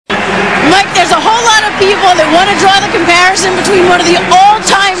Mike, there's a whole lot of people that want to draw the comparison between one of the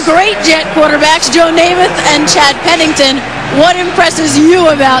all-time great Jet quarterbacks, Joe Namath, and Chad Pennington. What impresses you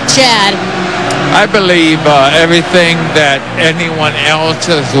about Chad? I believe everything that anyone else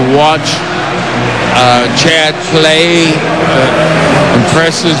has watched Chad play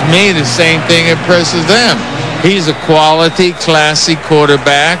impresses me. The same thing impresses them. He's a quality, classy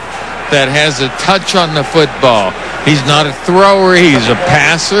quarterback that has a touch on the football. He's not a thrower. He's a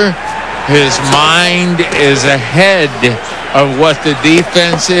passer. His mind is ahead of what the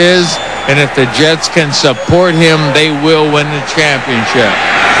defense is. And if the Jets can support him, they will win the championship.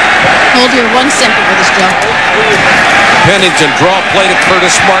 Hold here 1 second for this, Joe. Pennington draw play to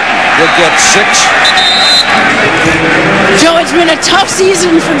Curtis Martin. He'll get 6. Joe, it's been a tough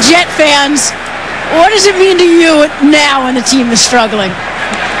season for Jet fans. What does it mean to you now when the team is struggling?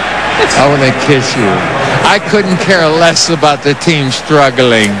 I want to kiss you. I couldn't care less about the team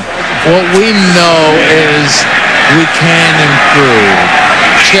struggling. What we know is we can improve.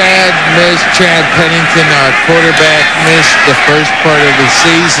 Chad Pennington, our quarterback, missed the first part of the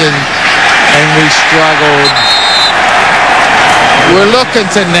season, and we struggled. We're looking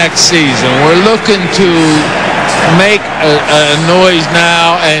to next season. We're looking to make a noise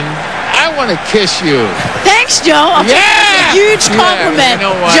now, and I want to kiss you. Thanks, Joe. I'll take a huge compliment. You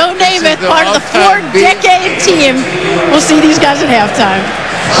know what? Joe Namath, part of the 4-decade team. We'll see these guys at halftime.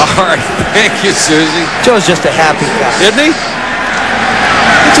 All right. Thank you, Susie. Joe's just a happy guy. Isn't he?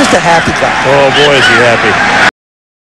 He's just a happy guy. Oh, boy, is he happy.